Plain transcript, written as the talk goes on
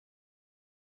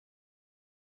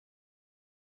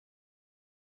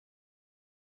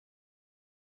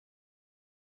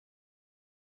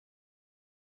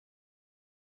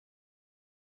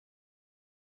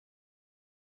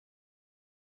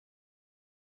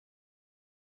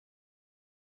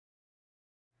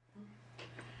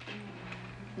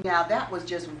Now that was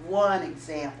just one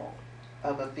example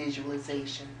of a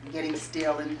visualization, getting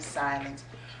still in the silence.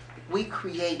 We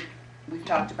create, we've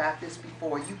talked about this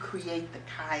before, you create the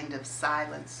kind of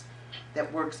silence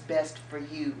that works best for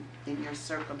you in your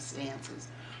circumstances.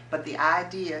 But the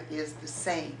idea is the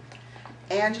same.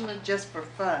 Angela, just for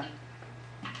fun,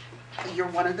 you're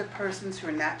one of the persons who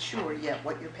are not sure yet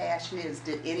what your passion is.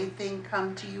 Did anything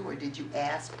come to you, or did you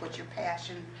ask what your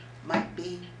passion might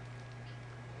be?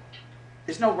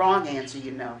 There's no wrong answer,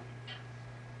 you know.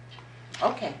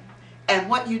 Okay. And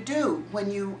what you do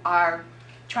when you are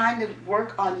trying to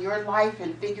work on your life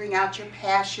and figuring out your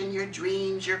passion, your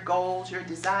dreams, your goals, your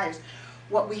desires,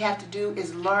 what we have to do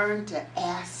is learn to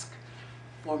ask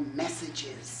for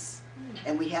messages.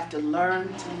 And we have to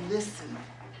learn to listen.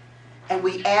 And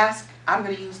we ask, I'm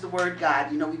going to use the word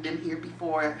God. You know, we've been here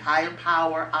before, higher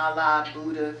power, Allah,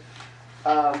 Buddha,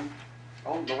 oh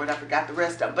Lord, I forgot the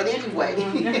rest of them. But anyway,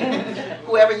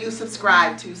 whoever you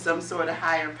subscribe to, some sort of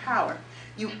higher power,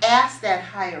 you ask that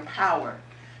higher power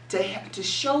to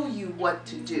show you what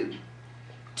to do,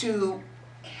 to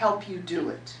help you do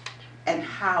it, and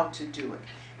how to do it.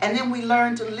 And then we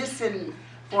learn to listen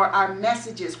for our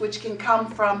messages, which can come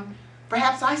from,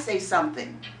 perhaps I say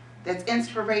something that's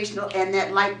inspirational and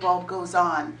that light bulb goes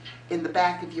on in the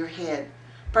back of your head.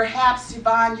 Perhaps,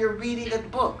 Yvonne, you're reading a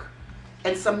book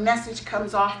and some message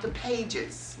comes off the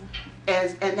pages,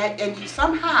 and you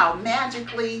somehow,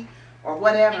 magically or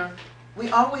whatever, we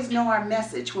always know our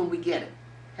message when we get it.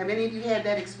 Have any of you had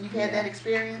that? You've had that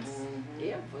experience?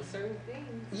 Yeah, for certain things.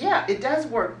 Yeah, it does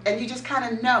work, and you just kind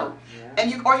of know. Yeah.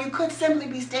 And or you could simply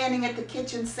be standing at the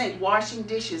kitchen sink washing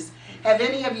dishes. Have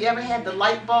any of you ever had the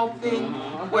light bulb thing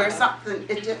where something?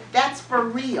 That's for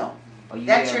real.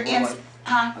 That's your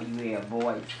Huh? Or you hear a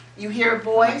voice. You hear a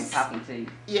voice. Talking to you.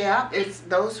 Yeah, it's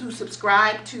those who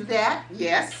subscribe to that,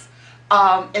 yes.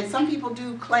 And some people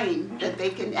do claim that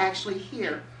they can actually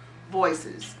hear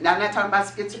voices. Now, I'm not talking about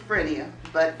schizophrenia,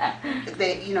 but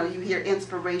they, you know, you hear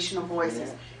inspirational voices.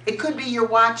 Yeah. It could be you're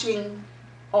watching,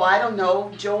 oh, I don't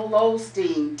know, Joel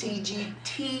Osteen,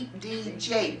 T.D.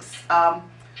 Jakes,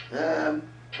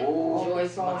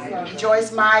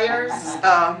 Joyce Myers,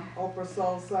 Oprah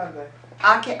Soul Sunday.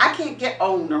 I can't get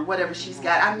on or whatever she's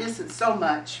got. I miss it so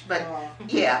much, but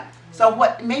yeah. So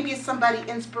what? Maybe it's somebody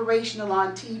inspirational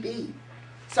on TV.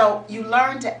 So you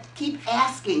learn to keep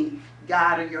asking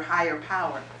God or your higher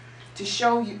power to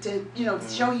show you,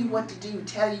 show you what to do,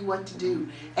 tell you what to do,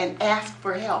 and ask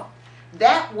for help.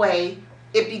 That way,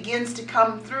 it begins to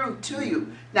come through to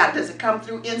you. Now, does it come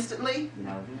through instantly?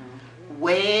 No.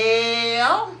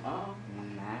 Well,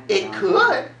 it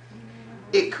could.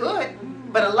 It could.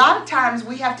 But a lot of times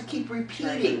we have to keep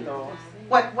repeating.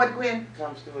 What, Gwen? It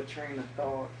comes through a train of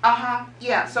thought.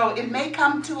 Yeah, so it may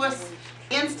come to us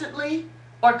instantly,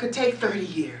 or it could take 30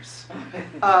 years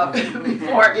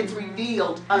before it's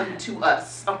revealed unto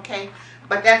us, okay?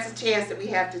 But that's a chance that we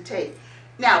have to take.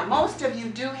 Now, most of you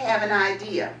do have an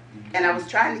idea, and I was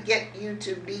trying to get you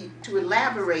to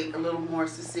elaborate a little more,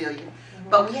 Cecilia,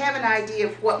 but we have an idea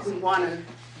of what we want to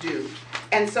do.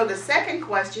 And so the second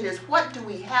question is, what do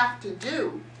we have to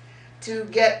do to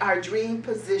get our dream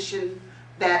position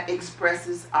that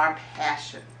expresses our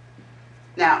passion?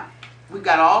 Now, we've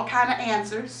got all kind of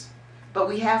answers, but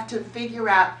we have to figure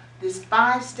out this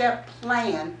 5-step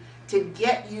plan to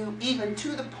get you even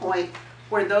to the point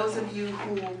where those of you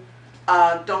who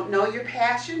don't know your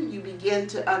passion, you begin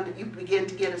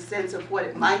to get a sense of what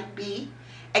it might be.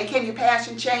 And can your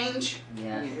passion change?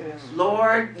 Yes.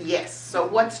 Lord, yes. So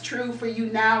what's true for you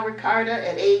now, Ricarda,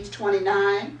 at age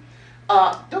 29?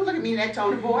 Don't look at me in that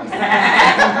tone of voice.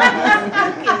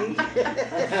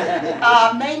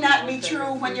 May not be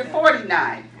true when you're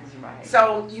 49. Right.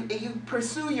 So you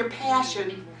pursue your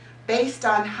passion based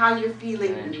on how you're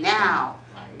feeling now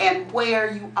and where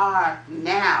you are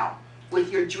now with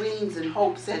your dreams and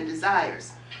hopes and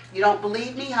desires. You don't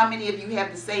believe me? How many of you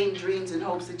have the same dreams and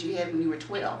hopes that you had when you were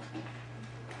 12?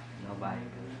 Nobody.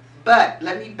 But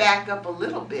let me back up a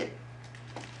little bit.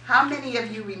 How many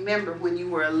of you remember when you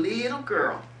were a little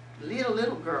girl,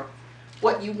 little girl,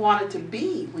 what you wanted to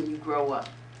be when you grow up?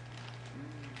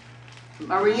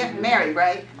 Mary,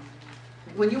 right?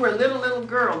 When you were a little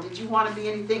girl, did you want to be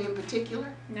anything in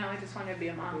particular? No, I just wanted to be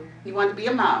a mom. You wanted to be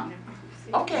a mom?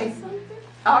 Okay.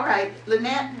 All right.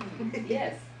 Lynette?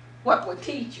 Yes. What?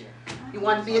 Teacher. You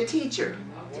want to be a teacher?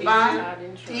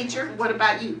 Fine. Teacher? What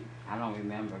about you? I don't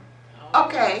remember.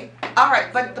 Okay. All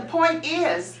right. But the point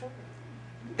is,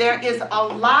 there is a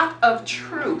lot of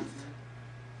truth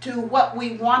to what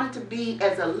we wanted to be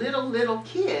as a little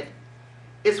kid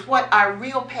is what our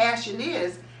real passion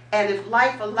is. And if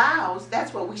life allows,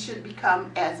 that's what we should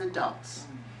become as adults.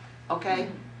 okay?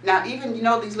 Now, even, you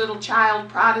know, these little child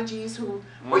prodigies who,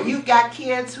 or you've got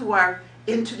kids who are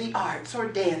into the arts or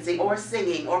dancing or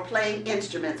singing or playing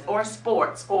instruments or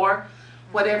sports or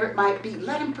whatever it might be,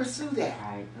 let them pursue that.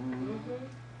 Right.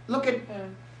 Look at,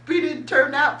 we didn't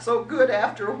turn out so good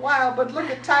after a while, but look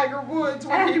at Tiger Woods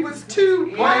when he was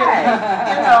 2,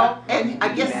 Right. you know, and I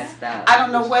He guess, messed up. I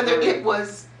don't know whether it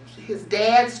was his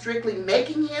dad strictly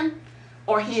making him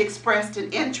or he expressed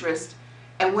an interest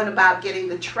and went about getting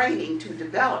the training to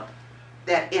develop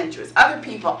that interest. Other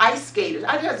people, ice skaters,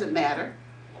 it doesn't matter.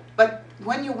 But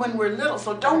when we're little,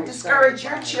 so don't discourage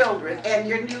your children and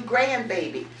your new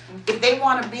grandbaby. If they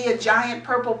want to be a giant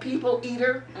purple people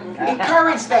eater,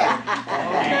 encourage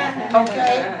that.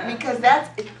 Okay? Because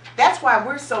that's why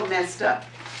we're so messed up.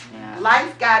 Yeah.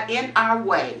 Life got in our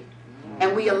way,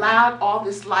 and we allowed all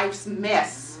this life's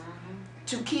mess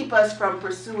to keep us from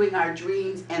pursuing our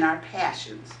dreams and our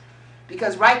passions.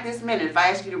 Because right this minute, if I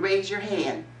ask you to raise your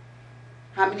hand,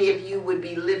 how many of you would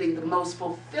be living the most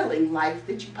fulfilling life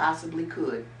that you possibly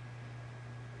could?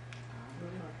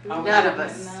 None of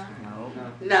us. No.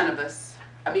 None of us.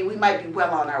 I mean, we might be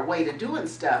well on our way to doing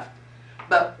stuff,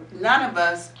 but none of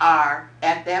us are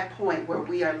at that point where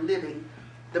we are living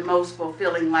the most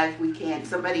fulfilling life we can.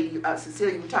 Somebody,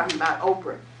 Cecilia, you were talking about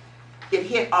Oprah. It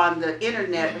hit on the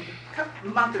internet a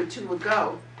month or 2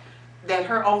 ago that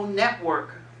her own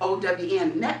network,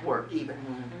 OWN network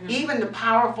even the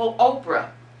powerful Oprah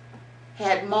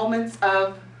had moments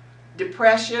of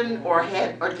depression or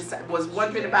was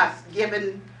wondering about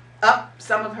giving up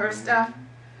some of her stuff.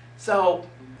 So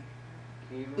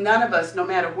none of us, no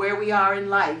matter where we are in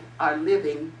life, are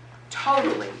living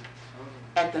totally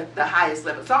at the highest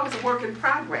level. It's always a work in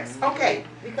progress. Okay.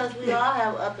 Because we all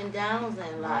have up and downs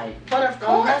in life. But of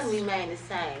Don't never course. remain the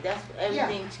same. That's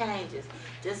everything changes.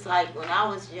 Just like when I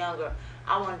was younger,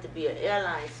 I wanted to be an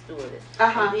airline stewardess.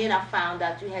 And then I found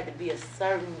out you had to be a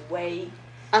certain way.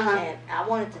 And I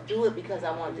wanted to do it because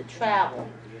I wanted to travel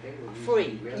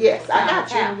free. Yes, I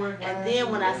got you. And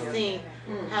then when I seen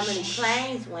how many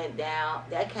planes went down,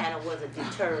 that kind of was a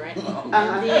deterrent.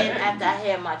 And then after I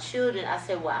had my children, I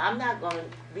said, well, I'm not going to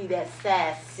be that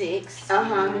size 6. You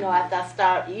know, after I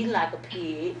started eating like a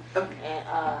pig.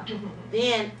 And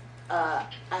then I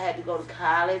had to go to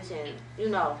college and, you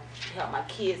know, help my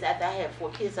kids. After I had 4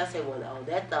 kids, I said, well, oh,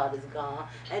 that thought is gone.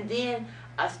 And then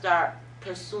I started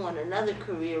pursuing another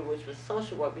career, which was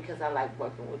social work, because I like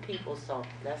working with people, so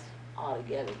that's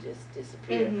altogether just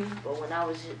disappeared. But when I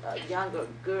was a younger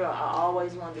girl, I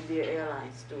always wanted to be an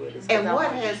airline stewardess because I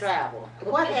wanted to travel.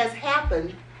 What has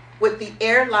happened with the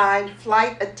airline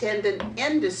flight attendant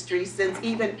industry since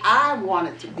even I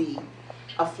wanted to be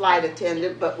a flight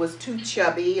attendant but was too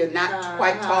chubby and not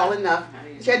quite tall enough?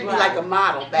 She had to be like a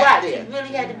model back then. She really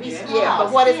had to be small. Yeah,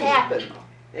 but what has happened?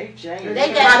 They changed.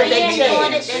 They How got did they men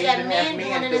doing it. change? They got men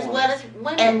doing it as well as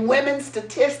women. And women's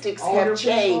statistics Older have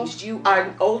changed. You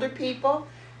are older people.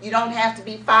 You don't have to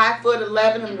be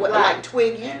 5'11" and like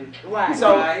Twiggy. Right.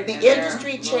 So the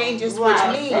industry changes, which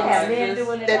means They have men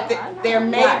doing it all. I that know. there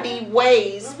may be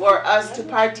ways for us to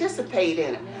participate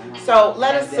in it. So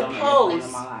let us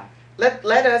suppose, let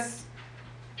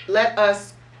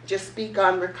us just speak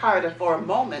on Ricardo for a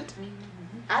moment.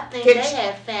 I think Can they she-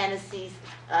 had fantasies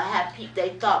they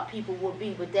thought people would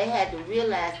be, but they had to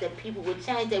realize that people would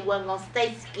change. They wasn't going to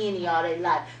stay skinny all their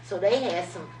life. So they had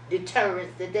some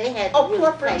deterrents that they had to Oh, really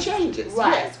corporate face. changes.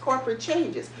 Right. Yes, corporate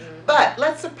changes. But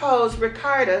let's suppose,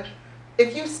 Ricardo,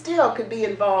 if you still could be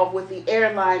involved with the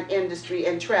airline industry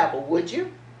and travel, would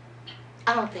you?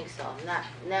 I don't think so. Not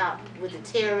now with the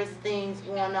terrorist things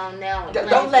going on now. and Don't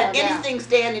planes let going down. anything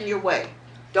stand in your way.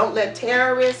 Don't let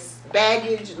terrorists,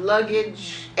 baggage,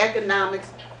 luggage, economics.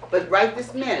 But right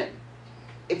this minute,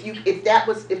 if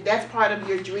that's part of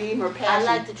your dream or I passion,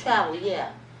 like to travel,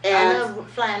 yeah. I and love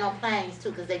flying on planes too,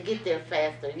 because they get there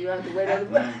faster. You don't have to wait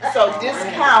on the so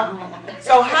discount.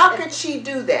 So how could she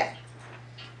do that?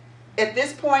 At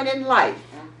this point in life,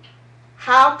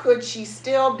 how could she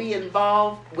still be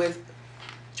involved with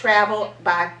travel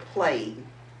by plane?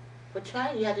 But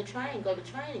you had to train, go to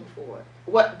training for it.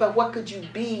 But what could you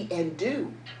be and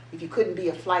do if you couldn't be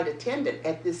a flight attendant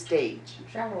at this stage?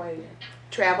 Travel agent.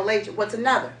 Travel agent. What's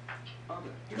another?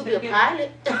 You could be a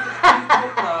pilot. People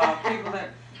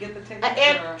that get the tickets. An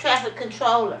air traffic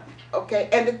controller. Okay,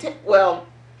 and well,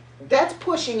 that's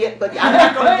pushing it, but I'm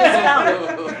not going to discount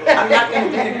it. I'm not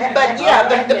going to. But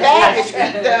yeah, the baggage,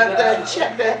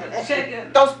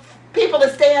 those people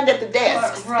that stand at the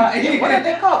desks. Right. What are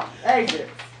they called? Agents.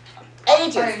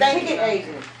 Agents. Thank you.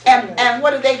 Agents. And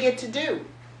what do they get to do?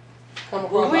 Meet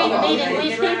and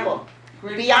greet people.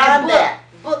 Beyond that.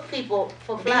 Book people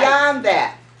for flights. Beyond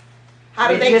that, How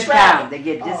do Get they discount. travel? They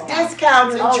get discount.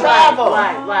 Discounts and Oh, travel.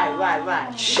 Right.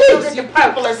 Jeez, you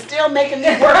people are still making me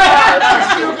work hard. I'm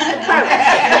still getting the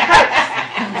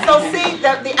perks. So see,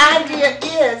 the idea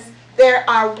is there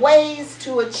are ways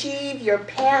to achieve your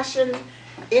passion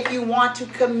if you want to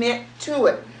commit to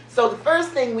it. So the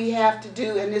first thing we have to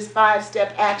do in this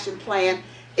 5-step action plan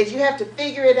is you have to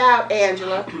figure it out,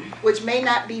 Angela, which may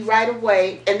not be right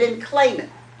away, and then claim it.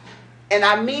 And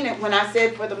I mean it when I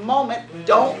said for the moment,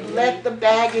 don't let the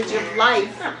baggage of life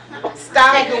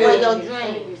stop Take away you. your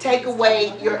dreams. Take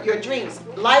away your dreams.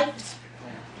 Life's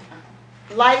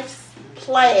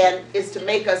plan is to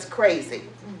make us crazy.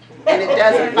 And it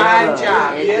does a fine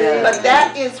job. It does. But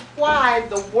that is why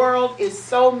the world is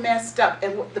so messed up.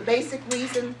 And the basic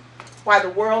reason why the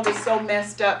world is so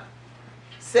messed up,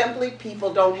 simply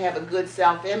people don't have a good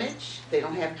self-image, they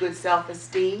don't have good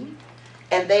self-esteem,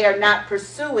 and they are not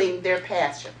pursuing their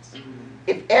passions.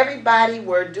 If everybody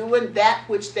were doing that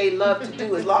which they love to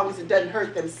do, as long as it doesn't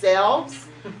hurt themselves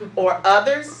or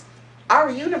others, our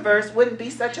universe wouldn't be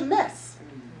such a mess.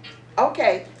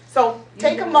 Okay, so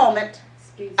take a moment.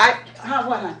 Excuse me.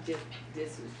 What?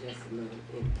 This was just a little.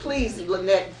 Please,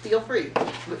 Lynette, feel free.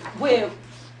 Well,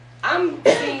 I'm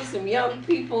seeing some young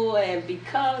people, and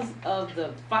because of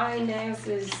the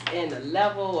finances and the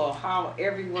level of how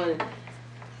everyone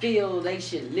feel they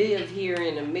should live here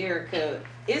in America,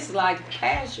 it's like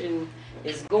passion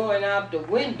is going out the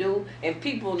window, and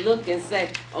people look and say,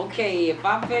 okay, if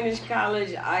I finish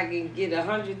college, I can get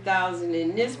 100,000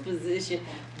 in this position.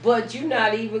 But you're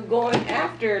not even going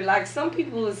after, like some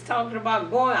people is talking about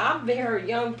going. I've heard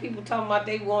young people talking about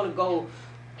they want to go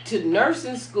to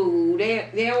nursing school. They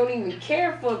don't even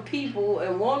care for people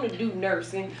and want to do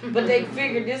nursing, but they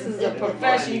figure this is a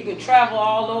profession you can travel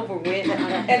all over with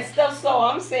and stuff. So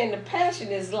I'm saying the passion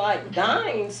is like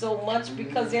dying so much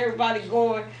because everybody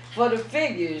going for the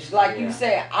figures. Like you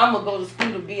say, I'm gonna go to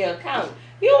school to be an accountant.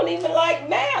 You don't even like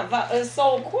math, and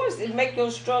so of course it make your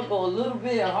struggle a little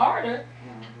bit harder.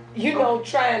 You know,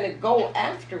 trying to go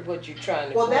after what you're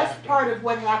trying to Well, go that's after. part of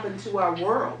what happened to our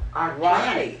world, our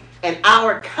planet, Right. and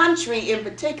our country in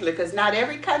particular, because not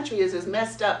every country is as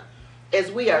messed up as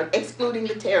we are, excluding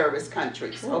the terrorist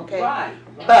countries, okay? Right.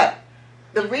 But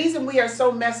the reason we are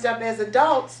so messed up as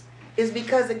adults is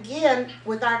because, again,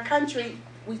 with our country,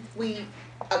 we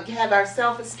have our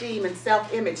self-esteem and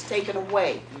self-image taken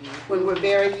away when we're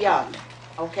very young,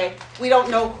 okay? We don't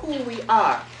know who we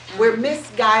are. We're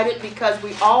misguided because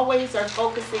we always are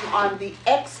focusing on the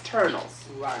externals.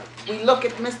 Right. We look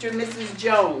at Mr. and Mrs.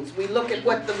 Jones. We look at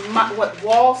what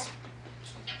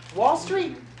Wall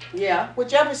Street, Yeah.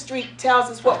 whichever street tells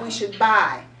us what we should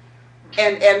buy,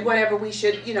 and whatever we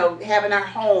should, have in our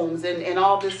homes and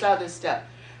all this other stuff.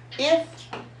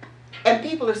 And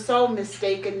people are so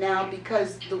mistaken now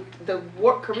because the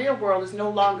career world is no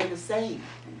longer the same.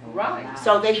 Right.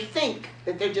 So they think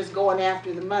that they're just going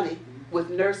after the money with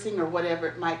nursing or whatever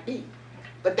it might be.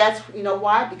 But that's,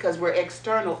 why? Because we're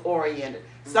external oriented.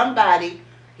 Somebody,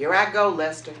 here I go,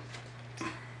 Lester.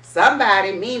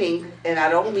 Somebody, meaning, and I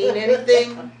don't mean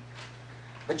anything,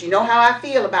 but you know how I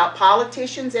feel about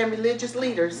politicians and religious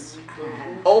leaders,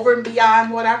 over and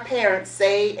beyond what our parents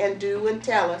say and do and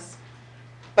tell us.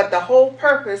 But the whole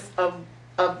purpose of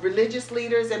religious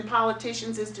leaders and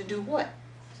politicians is to do what?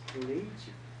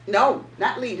 No,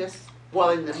 not lead us.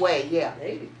 Well, in the way, yeah.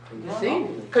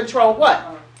 Control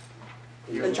what?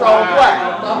 Control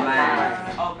what?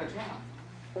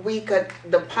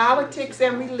 The politics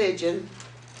and religion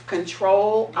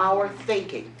control our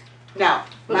thinking. Now,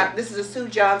 this is a Sue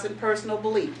Johnson personal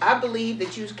belief. I believe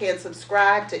that you can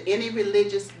subscribe to any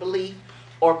religious belief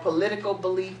or political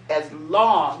belief as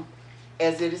long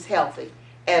as it is healthy,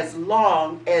 as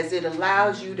long as it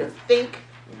allows you to think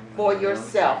for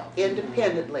yourself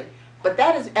independently. But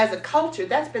that is, as a culture,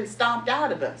 that's been stomped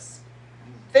out of us.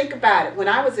 Think about it. When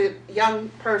I was a young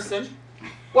person,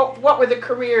 what were the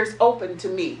careers open to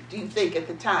me, do you think, at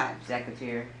the time?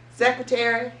 Secretary.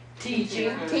 Secretary, Teaching,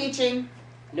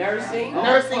 nursing,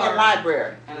 nursing, and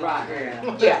library.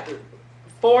 right. Yeah.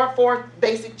 Four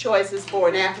basic choices for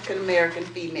an African American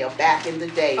female back in the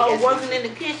day. Oh, As- working in the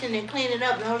kitchen and cleaning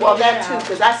up. No, Well, that too,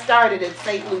 because I started at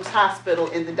St. Luke's Hospital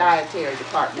in the dietary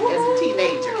department as a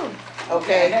teenager.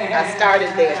 Okay, I started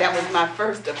there. That was my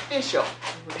first official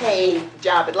paid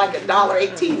job at like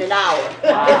 $1.18 an hour.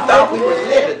 I thought we were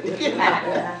living.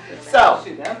 So,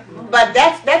 but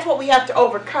that's what we have to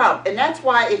overcome, and that's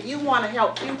why if you want to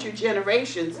help future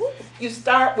generations, you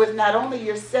start with not only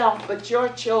yourself but your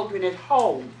children at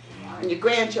home and your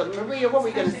grandchildren. Maria, what were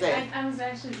you going to say? I was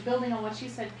actually building on what she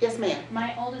said. Yes, ma'am.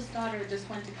 My oldest daughter just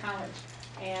went to college.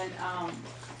 and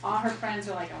all her friends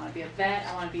are like, I want to be a vet,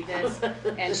 I want to be this,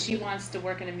 and she wants to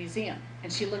work in a museum.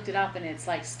 And she looked it up, and it's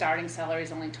like starting salary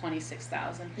is only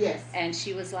 $26,000. Yes. And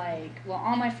she was like, well,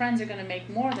 all my friends are going to make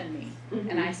more than me.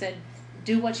 And I said,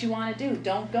 do what you want to do.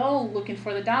 Don't go looking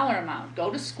for the dollar amount.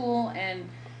 Go to school and,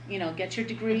 you know, get your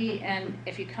degree, and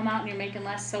if you come out and you're making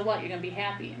less, so what? You're going to be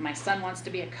happy. And my son wants to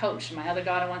be a coach, and my other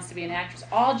daughter wants to be an actress.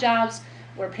 All jobs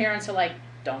where parents are like,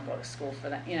 don't go to school for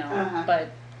that, you know,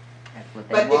 but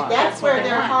But if that's where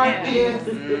their heart Yeah.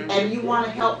 is, and you want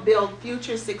to help build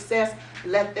future success,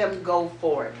 let them go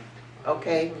for it,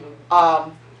 okay?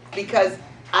 Because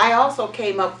I also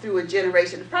came up through a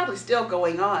generation, probably still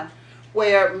going on,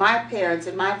 where my parents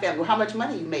and my family, well, how much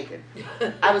money are you making?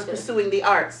 I was pursuing the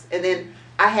arts, and then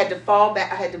I had to fall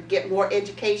back, I had to get more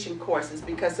education courses,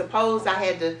 because suppose I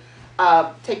had to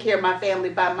take care of my family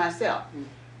by myself.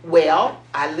 Well,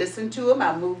 I listened to them.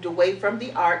 I moved away from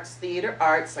the arts, theater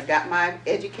arts. I got my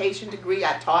education degree.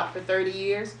 I taught for 30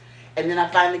 years, and then I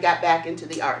finally got back into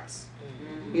the arts.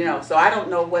 You know, so I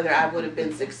don't know whether I would have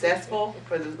been successful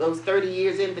for those 30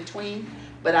 years in between,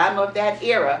 but I'm of that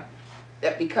era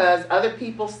that because other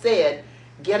people said,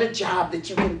 get a job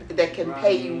that can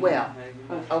pay you well.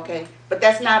 Okay, but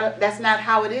that's not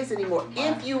how it is anymore.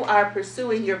 If you are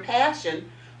pursuing your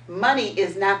passion, money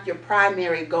is not your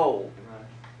primary goal.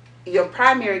 Your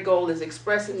primary goal is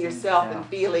expressing yourself and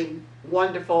feeling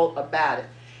wonderful about it.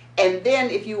 And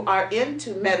then if you are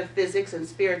into metaphysics and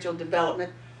spiritual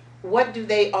development, what do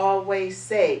they always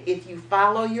say? If you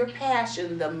follow your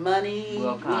passion, the money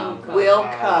will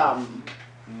come.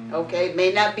 Okay, it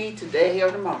may not be today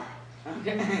or tomorrow.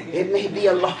 It may be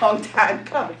a long time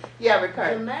coming. Yeah, The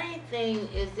Ricardo. main thing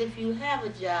is if you have a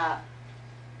job,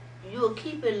 you'll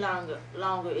keep it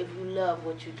longer if you love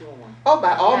what you're doing. Oh,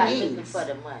 by all Not looking means. for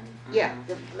the money. Yeah,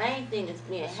 The main thing is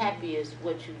being happy is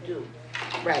what you do.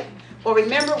 right. Well,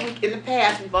 remember, in the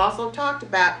past, we've also talked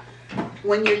about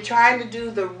when you're trying to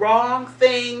do the wrong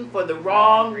thing for the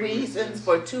wrong reasons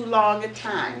for too long a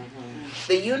time.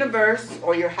 The universe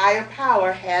or your higher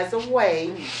power has a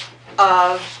way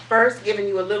of first giving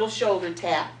you a little shoulder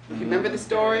tap. Remember the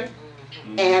story?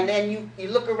 And then you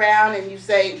look around and you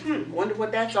say, wonder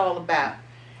what that's all about.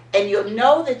 And you'll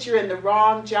know that you're in the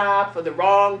wrong job for the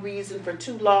wrong reason for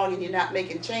too long and you're not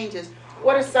making changes.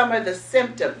 What are some of the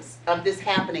symptoms of this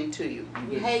happening to you?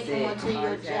 You hate going to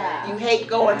your job. You hate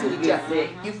going to the job.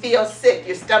 You feel sick.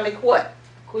 Your stomach what?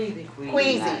 Queasy.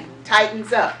 Queasy.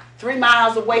 Tightens up. 3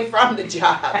 miles away from the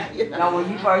job. You know? No,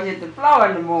 when you first hit the floor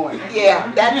in the morning.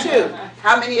 Yeah, that too.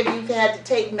 How many of you have had to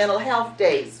take mental health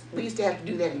days? We used to have to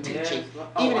do that in teaching.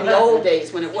 Even in the old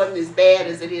days when it wasn't as bad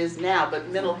as it is now, but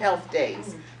mental health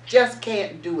days. Just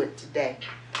can't do it today,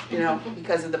 you know,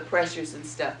 because of the pressures and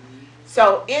stuff.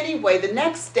 So anyway, the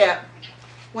next step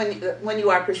when you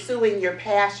are pursuing your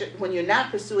passion, when you're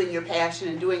not pursuing your passion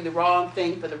and doing the wrong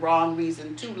thing for the wrong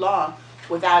reason too long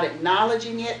without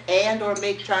acknowledging it and or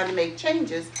trying to make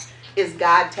changes, is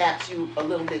God taps you a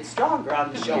little bit stronger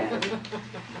on the shoulder.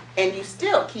 And you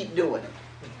still keep doing it.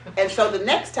 And so the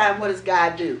next time, what does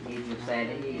God do?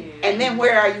 And then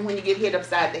where are you when you get hit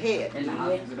upside the head? In the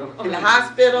hospital. In the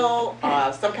hospital,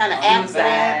 some kind of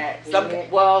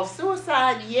accident.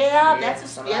 Suicide, yeah,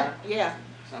 that's yeah.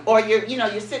 Or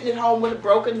you're sitting at home with a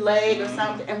broken leg or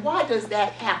something. And why does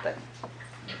that happen?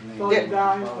 Slow you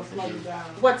down, or slow you down.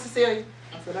 What, Cecilia?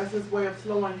 I said, that's his way of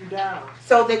slowing you down.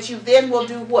 So that you then will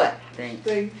do what? Think.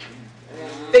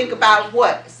 Think about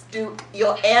what?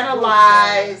 You'll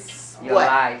analyze Your what?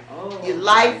 life. Your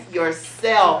life,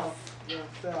 yourself,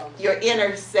 Yourself. your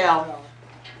inner self.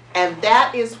 And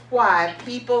that is why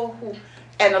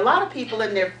and a lot of people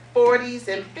in their 40s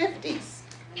and 50s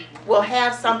will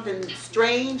have something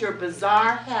strange or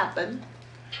bizarre happen,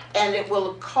 and it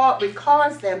will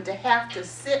cause them to have to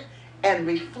sit and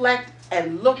reflect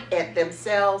and look at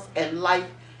themselves and life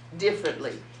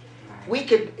differently. We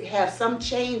could have some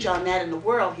change on that in the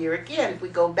world here again if we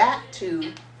go back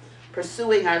to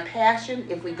pursuing our passion,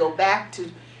 if we go back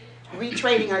to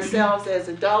retraining ourselves as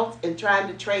adults and trying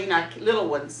to train our little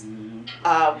ones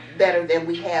better than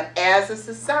we have as a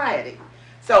society.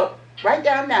 So write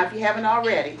down now, if you haven't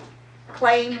already,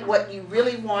 claim what you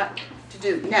really want to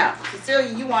do. Now,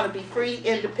 Cecilia, you want to be free,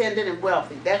 independent, and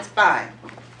wealthy. That's fine,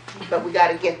 but we got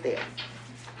to get there.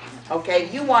 Okay,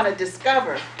 you want to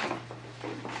discover,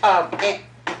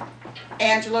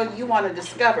 Angela, you want to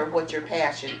discover what your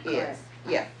passion is.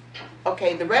 Yeah.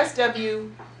 Okay, the rest of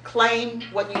you claim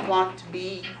what you want to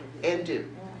be and do.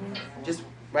 Just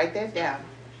write that down.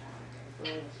 So,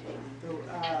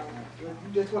 you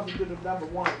just want to do the number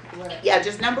one, correct? Yeah,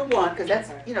 just number one, because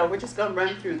that's, we're just going to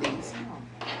run through these.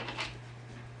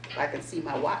 I can see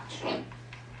my watch.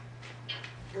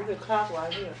 Look at clock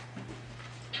right here.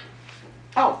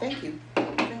 Oh, thank you.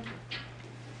 Thank you.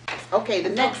 Okay, the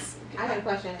next, I got a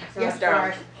question. So Yes, as far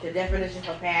darling. as the definition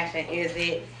for passion, is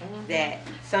it that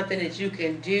something that you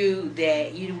can do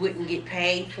that you wouldn't get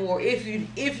paid for? If you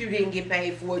didn't get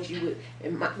paid for it, you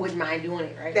wouldn't mind doing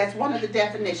it, right? that's one of the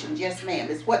definitions, yes ma'am.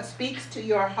 It's what speaks to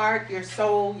your heart, your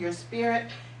soul, your spirit.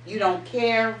 You don't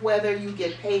care whether you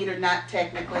get paid or not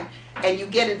technically. And you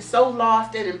get it so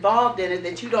lost and involved in it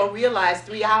that you don't realize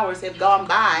 3 hours have gone You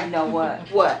by. know what?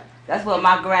 What? That's what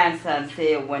my grandson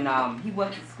said when he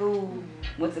went to school,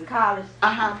 went to college.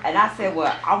 Uh-huh. And I said,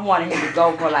 well, I wanted him to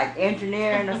go for like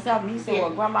engineering or something. He said, well,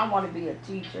 Grandma, I want to be a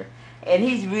teacher. And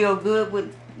he's real good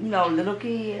with, little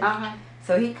kids. Uh-huh.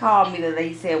 So he called me today.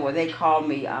 He said, well, they called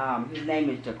me, his name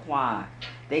is Jaquan.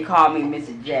 They called me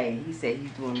Mr. J. He said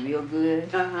he's doing real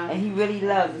good. Uh-huh. And he really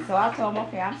loves it. So I told him,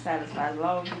 okay, I'm satisfied. As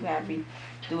long as you're happy,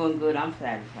 doing good, I'm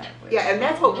satisfied with it. Yeah, and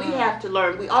that's what we have to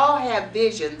learn. We all have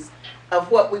visions of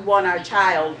what we want our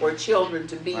child or children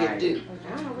to be and Right. do.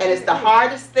 And it's the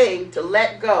hardest thing to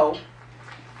let go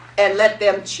and let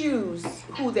them choose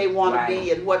who they want to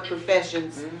be and what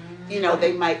professions,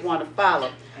 they might want to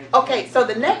follow. Okay, so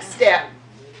the next step,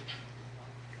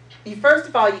 first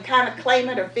of all, you kind of claim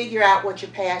it or figure out what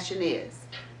your passion is.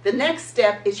 The next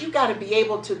step is you got to be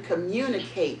able to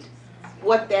communicate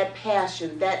what that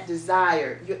passion, that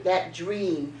desire, that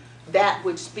dream, that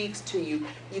which speaks to you.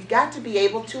 You've got to be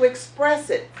able to express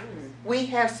it. We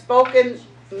have spoken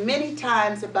many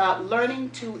times about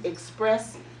learning to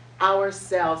express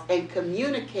ourselves and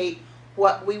communicate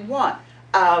what we want.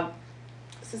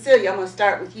 Cecilia, I'm going to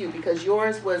start with you because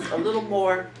yours was a little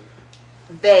more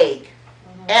vague,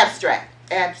 abstract.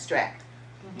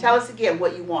 Tell us again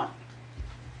what you want.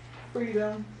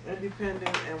 Freedom,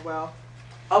 independence, and wealth.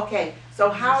 Okay, so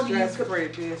how do you... Stress-free,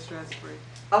 being stress-free.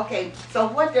 Okay, so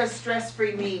what does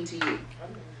stress-free mean to you?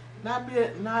 Not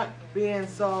being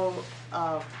so,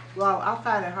 well, I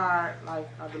find it hard, like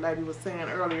the lady was saying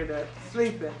earlier, that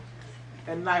sleeping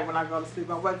at night when I go to sleep,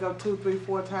 I wake up 2, 3,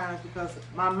 4 times because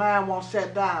my mind won't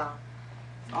shut down.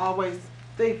 Always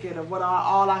thinking of what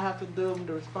all I have to do,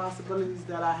 the responsibilities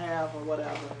that I have or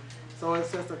whatever. So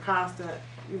it's just a constant,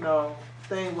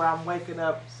 thing where I'm waking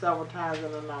up several times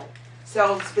in the night.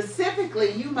 So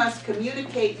specifically, you must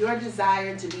communicate your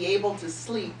desire to be able to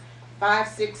sleep 5,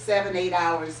 6, 7, 8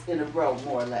 hours in a row,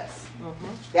 more or less.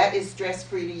 That is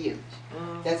stress-free to you.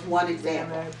 That's one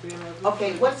example.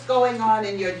 Okay, what's going on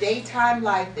in your daytime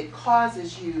life that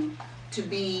causes you to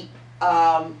be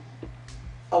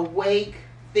awake,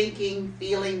 thinking,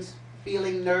 feeling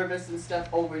nervous and stuff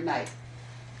overnight?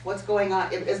 What's going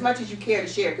on, as much as you care to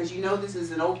share, because you know this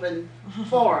is an open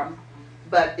forum,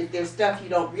 but if there's stuff you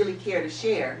don't really care to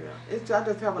share. Yeah. I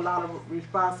just have a lot of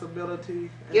responsibility.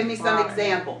 Give me some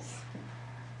examples.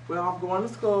 Well, I'm going to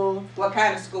school. What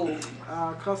kind of school?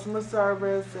 Customer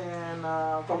service and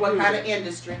For what kind of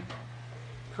industry?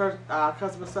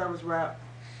 Customer service rep,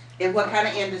 In what kind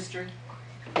of industry?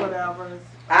 whatever.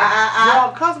 Well,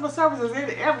 Well, customer service is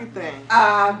in everything.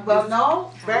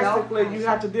 no. Basically, you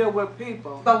have to deal with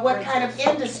people. But what kind of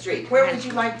industry? Where would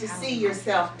you like to see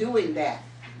yourself doing that?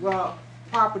 Well,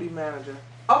 property manager.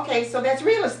 Okay, so that's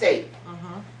real estate.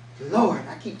 Lord,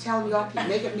 I keep telling you, I keep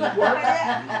making me work.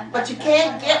 But you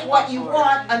can't get what you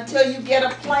want until you get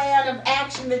a plan of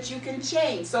action that you can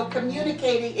change. So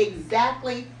communicating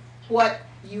exactly what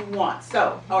you want,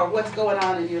 or what's going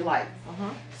on in your life.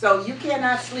 So you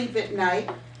cannot sleep at night.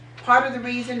 Part of the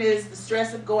reason is the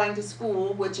stress of going to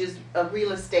school, which is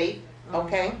real estate,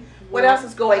 okay? What else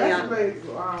is going on?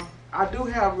 Basically, I do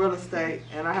have real estate,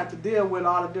 and I have to deal with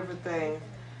all the different things.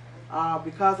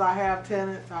 Because I have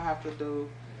tenants, I have to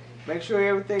make sure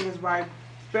everything is right,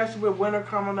 especially with winter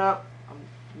coming up. I'm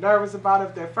nervous about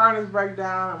if their furnace break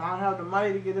down and I don't have the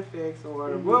money to get it fixed, or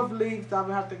the roof leaks, I'm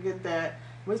gonna have to get that.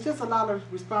 But it's just a lot of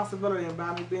responsibility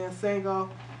about me being single.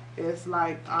 It's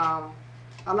like a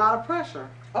lot of pressure.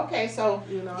 Okay, so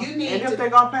You know, you need and if to,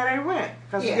 they're gonna pay their rent,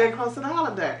 because Yeah. it's getting close to the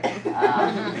holiday.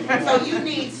 so you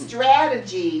need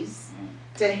strategies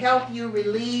to help you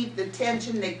relieve the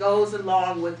tension that goes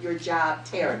along with your job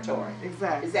territory.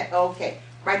 Exactly. Is that okay?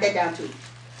 Write that down too.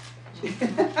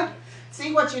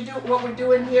 See what we're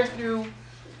doing here through,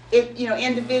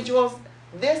 individuals.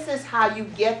 This is how you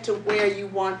get to where you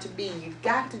want to be. You've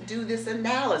got to do this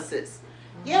analysis.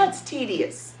 Yeah, it's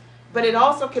tedious, but it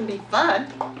also can be fun.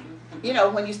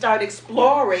 When you start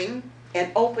exploring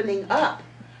and opening up,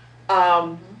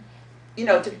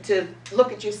 to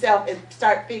look at yourself and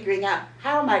start figuring out,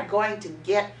 how am I going to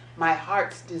get my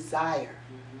heart's desire?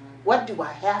 What do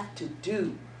I have to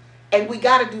do? And we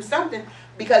got to do something,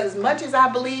 because as much as I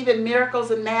believe in miracles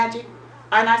and magic,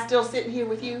 Aren't I still sitting here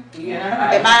with you?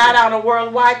 Yeah. Am I out on a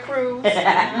worldwide cruise?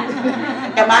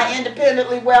 Am I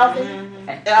independently wealthy?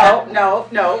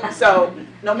 No. So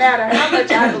no matter how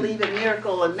much I believe in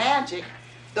miracle and magic,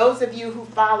 those of you who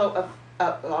follow,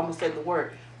 I almost said the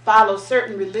word, follow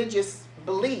certain religious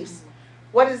beliefs,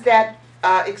 what is that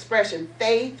expression?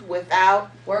 Faith without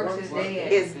Works is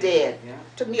dead. is dead.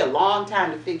 Took me a long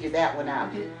time to figure that one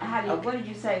out. What did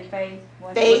you say, Faith?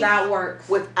 Faith Without works.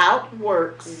 without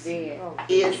works Is dead.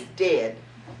 is dead.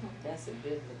 That's a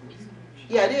biblical.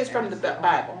 Yeah, it is from the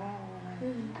Bible.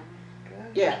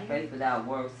 Yeah. Faith without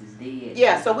works is dead.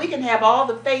 Yeah, so we can have all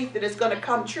the faith that it's going to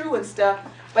come true and stuff,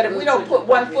 but if we don't put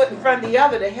one foot in front of the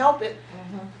other to help it,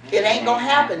 it ain't going to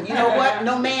happen. You know what?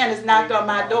 No man has knocked on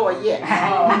my door yet.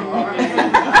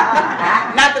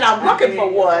 Not that I'm looking for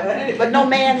one, but no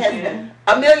man has,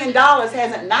 $1 million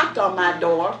hasn't knocked on my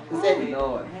door and said,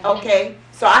 Lord. okay,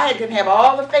 so I can have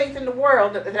all the faith in the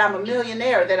world that I'm a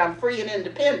millionaire, that I'm free and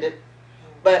independent,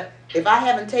 but if I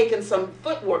haven't taken some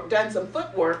footwork, done some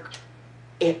footwork,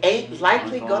 it ain't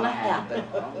likely gonna happen.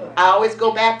 I always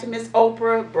go back to Miss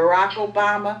Oprah, Barack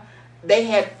Obama. They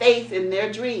had faith in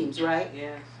their dreams, right?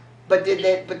 Yes. But did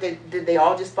they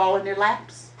all just fall in their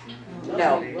laps?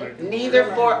 No, neither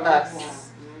for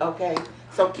us. Okay,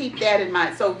 so keep that in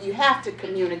mind. So you have to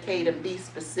communicate and be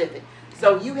specific.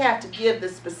 So you have to give the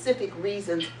specific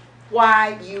reasons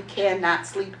why you cannot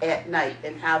sleep at night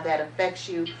and how that affects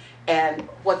you, and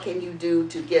what can you do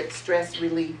to get stress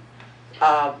relief,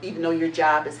 even though your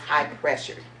job is high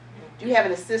pressure. Do you have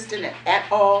an assistant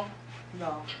at all?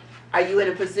 No. Are you in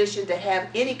a position to have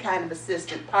any kind of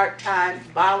assistant, part-time,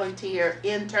 volunteer,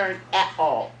 intern, at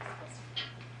all?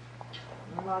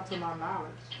 Not to my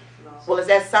knowledge. No. Well, is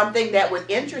that something that would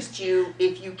interest you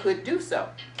if you could do so?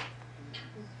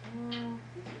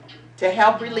 To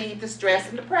help relieve the stress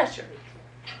and the pressure.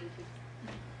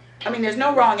 I mean, there's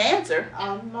no wrong answer.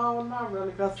 No, not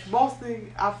really, because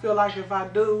mostly I feel like if I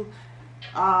do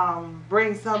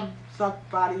bring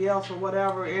somebody else or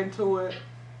whatever into it,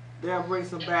 they'll bring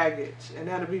some baggage, and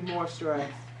that'll be more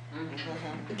stress.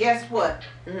 Guess what?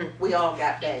 We all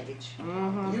got baggage.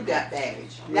 Mm-hmm. You got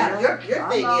baggage. Now, your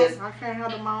thing is, I can't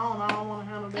handle my own. I don't want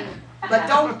to handle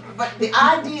that. but the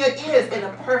idea is, in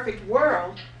a perfect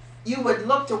world, you would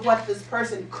look to what this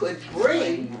person could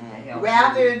bring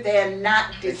rather than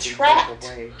not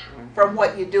detract from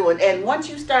what you're doing. And once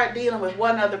you start dealing with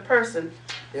one other person,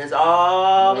 there's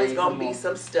always going to be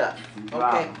some stuff.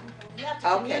 Okay? You have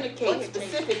to communicate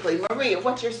specifically. Maria,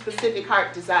 what's your specific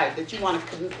heart desire that you want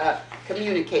to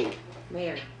communicate?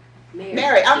 Mary.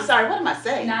 Mary, I'm sorry, what am I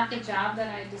saying? Not the job that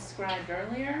I described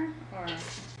earlier, or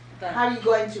the, How are you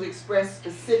going to express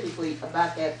specifically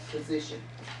about that position?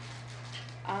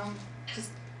 just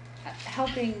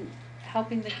helping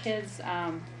the kids,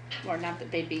 or not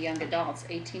that they'd be young adults,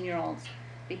 18-year-olds,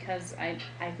 because I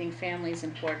think family is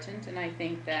important, and I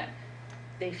think that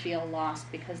they feel lost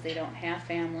because they don't have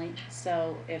family.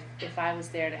 So if I was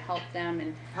there to help them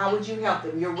and How would you help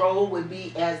them? Your role would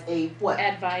be as a what?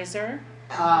 advisor,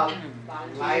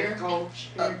 Life coach.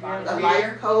 A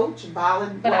life coach,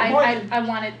 volunteer. but I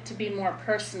want it to be more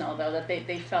personal though, that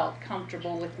they felt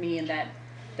comfortable with me and that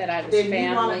I was Then family.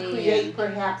 you want to create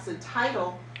perhaps a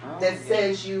title that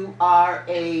says you are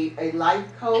a life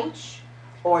coach,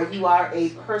 or you are a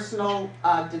personal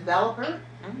developer,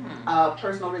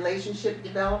 personal relationship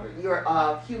developer. You're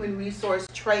a human resource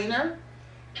trainer,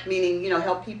 meaning,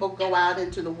 help people go out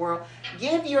into the world.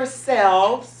 Give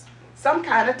yourselves some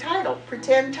kind of title,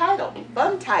 pretend title,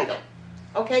 fun title.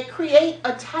 Okay, create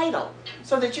a title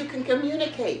so that you can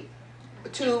communicate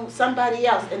to somebody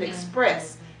else and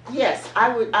express. Yes,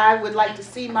 I would like to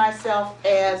see myself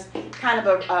as kind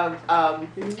of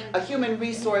a human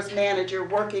resource manager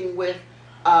working with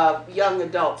young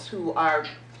adults who are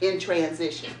in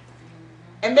transition.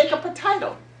 And make up a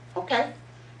title, okay?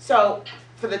 So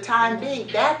for the time being,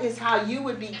 that is how you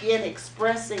would begin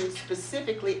expressing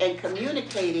specifically and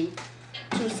communicating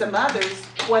to some others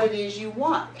what it is you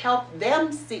want. Help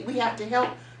them see. We have to help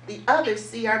the others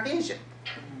see our vision.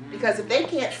 Because if they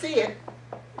can't see it,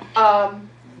 then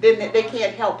they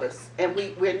can't help us. And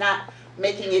we're not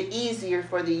making it easier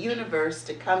for the universe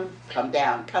to come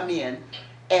in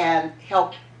and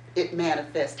help it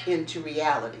manifest into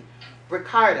reality.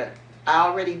 Ricarda, I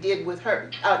already did with her.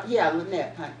 Yeah,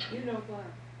 Lynette, honey. You know what?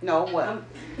 No, what?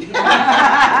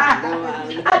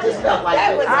 I I just felt like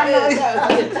that was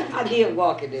it. I did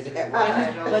walk into that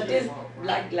one. But this,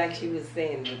 like she was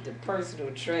saying, with the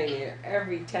personal trainer,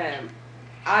 every time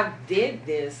I did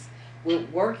this with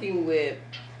working with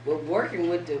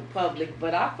the public,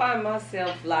 but I find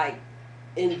myself like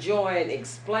enjoying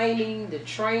explaining the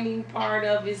training part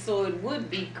of it, so it would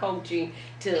be coaching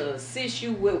to assist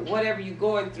you with whatever you're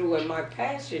going through. And my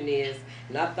passion is,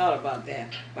 and I thought about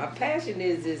that, my passion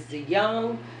is the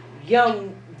young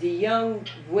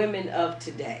women of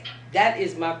today. That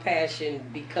is my passion,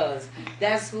 because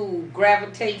that's who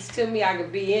gravitates to me. I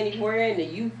could be anywhere and the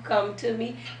youth come to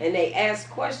me and they ask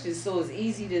questions, so it's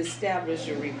easy to establish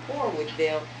a rapport with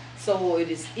them. So it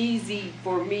is easy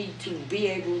for me to be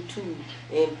able to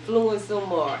influence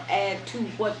them or add to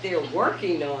what they're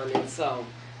working on. And so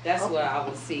that's where I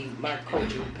would see my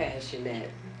coaching passion at.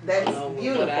 That's along with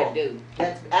beautiful. what I do.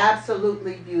 That's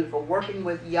absolutely beautiful, working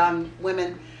with young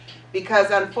women. Because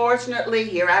unfortunately,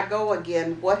 here I go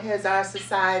again, what has our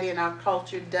society and our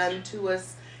culture done to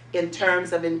us in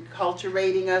terms of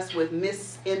enculturating us with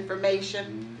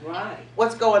misinformation? Right.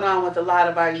 What's going on with a lot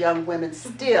of our young women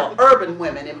still, urban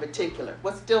women in particular?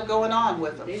 What's still going on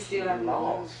with them? They still have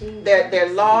laws.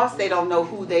 They're lost, they don't know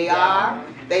who they are,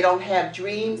 they don't have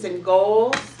dreams and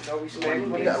goals, No respect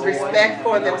for no respect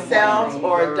for themselves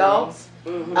or adults.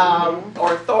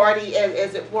 Or authority,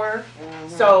 as it were.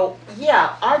 So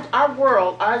yeah, our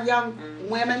world, our young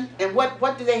women, and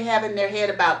what do they have in their head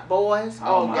about boys?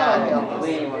 Oh God help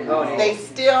us. They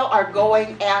still are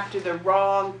going after the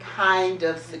wrong kind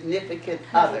of significant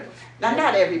other. Now,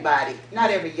 not everybody,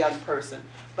 not every young person,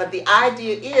 but the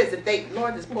idea is that they,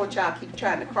 Lord, this poor child keeps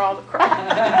trying to crawl across.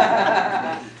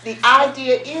 The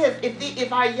idea is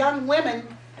if our young women,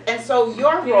 and so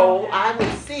your role, I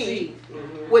would see,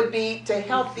 would be to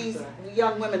help these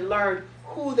young women learn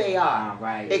who they are,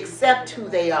 accept who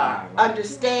they are,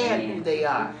 understand who they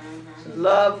are,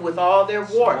 love with all their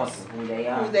warts who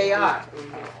they are.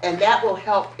 And that will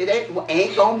help. It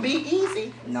ain't gonna be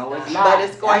easy. No, it's not. But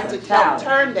it's going That's to a help challenge.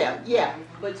 turn them. Yeah.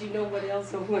 But you know what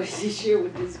else I wanted to share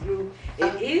with this group?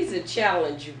 It is a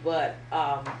challenge, but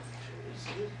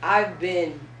I've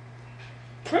been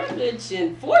privileged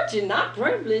and fortunate, not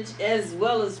privileged, as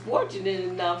well as fortunate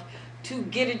enough to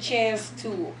get a chance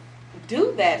to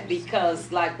do that,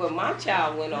 because like when my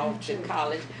child went off to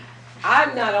college,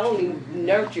 I not only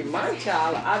nurtured my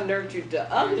child, I nurtured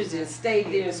the others and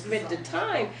stayed there and spent the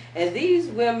time. And these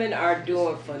women are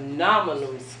doing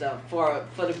phenomenal stuff. For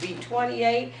to be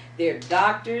 28, they're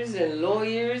doctors and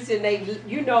lawyers, and they,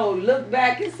 you know, look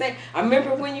back and say, I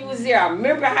remember when you was there. I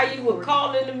remember how you would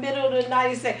call in the middle of the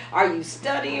night and say, are you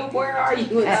studying? Where are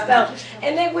you? And stuff.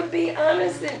 And they would be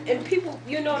honest, and people,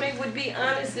 you know, they would be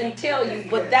honest and tell you,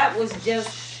 but that was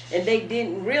just, and they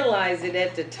didn't realize it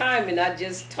at the time, and I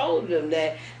just told them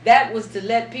that was to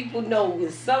let people know,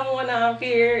 with someone out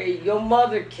here, your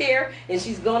mother care, and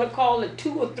she's gonna call at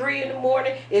 2 or 3 in the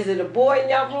morning. Is it a boy in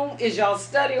your room? Is y'all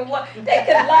studying what? They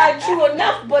could lie true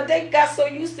enough, but they got so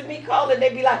used to me calling,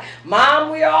 they be like,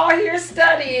 Mom, we're all here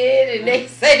studying, and they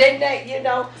say they, you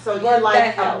know. So you're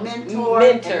like a mentor,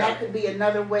 and Mentor. that could be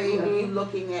another way of you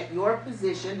looking at your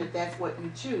position, if that's what you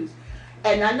choose.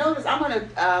 And I noticed, I'm going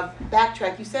to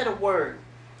backtrack. You said a word.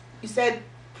 You said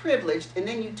privileged, and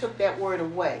then you took that word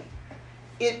away.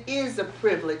 It is a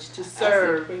privilege to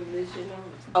serve.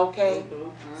 Okay?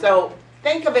 So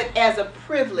think of it as a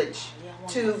privilege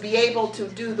to be able to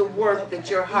do the work that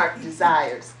your heart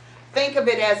desires. Think of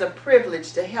it as a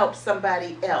privilege to help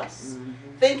somebody else.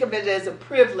 Think of it as a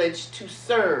privilege to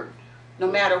serve, no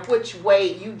matter which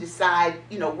way you decide,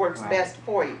 you know, works best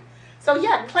for you. So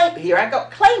yeah, claim, here I go,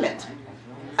 claim it.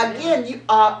 Again, you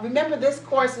remember, this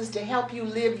course is to help you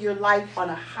live your life on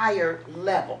a higher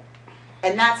level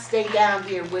and not stay down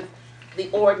here with the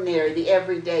ordinary, the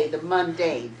everyday, the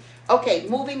mundane. Okay,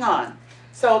 moving on.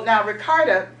 So now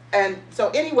Ricarda, and so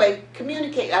anyway,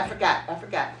 communicate, I forgot.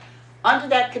 Under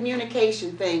that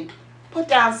communication thing, put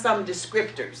down some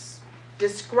descriptors.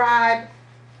 Describe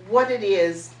what it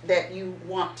is that you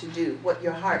want to do, what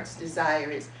your heart's desire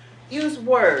is. Use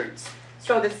words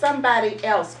so that somebody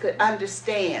else could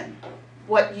understand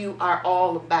what you are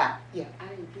all about. Yeah. I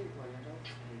didn't get one of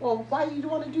those. Well, why do you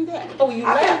want to do that? Oh, you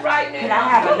I've been left. writing it. Can I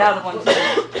have another one too?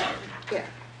 Yeah.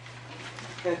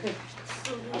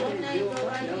 Your name go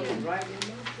right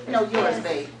here. No, yours,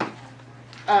 babe.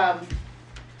 No,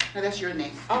 that's your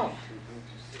name. Oh,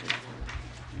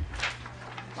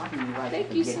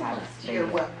 Thank you so much. you're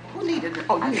welcome. Who needed it?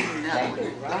 Oh, you needed another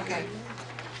one. Okay.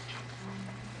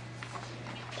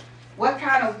 What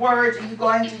kind of words are you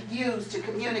going to use to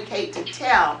communicate, to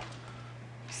tell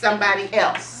somebody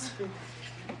else?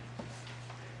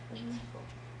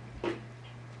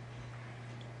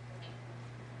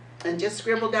 And just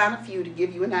scribble down a few to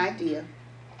give you an idea.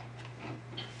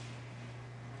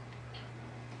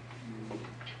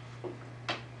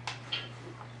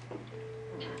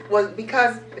 Well,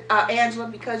 because, Angela,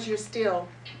 because you're still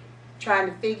trying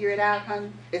to figure it out,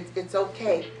 honey, it's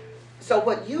okay. So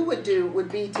what you would do would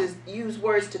be to use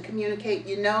words to communicate,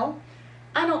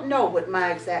 I don't know what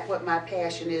my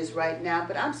passion is right now,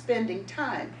 but I'm spending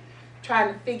time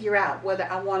trying to figure out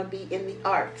whether I want to be in the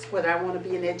arts, whether I want to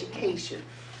be in education,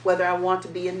 whether I want to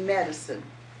be in medicine.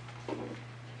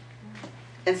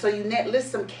 And so you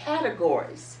list some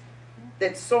categories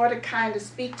that sort of kind of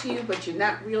speak to you, but you're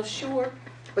not real sure,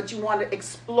 but you want to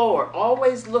explore.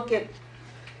 Always look at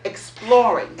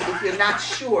exploring if you're not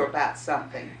sure about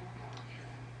something.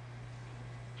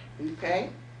 Okay?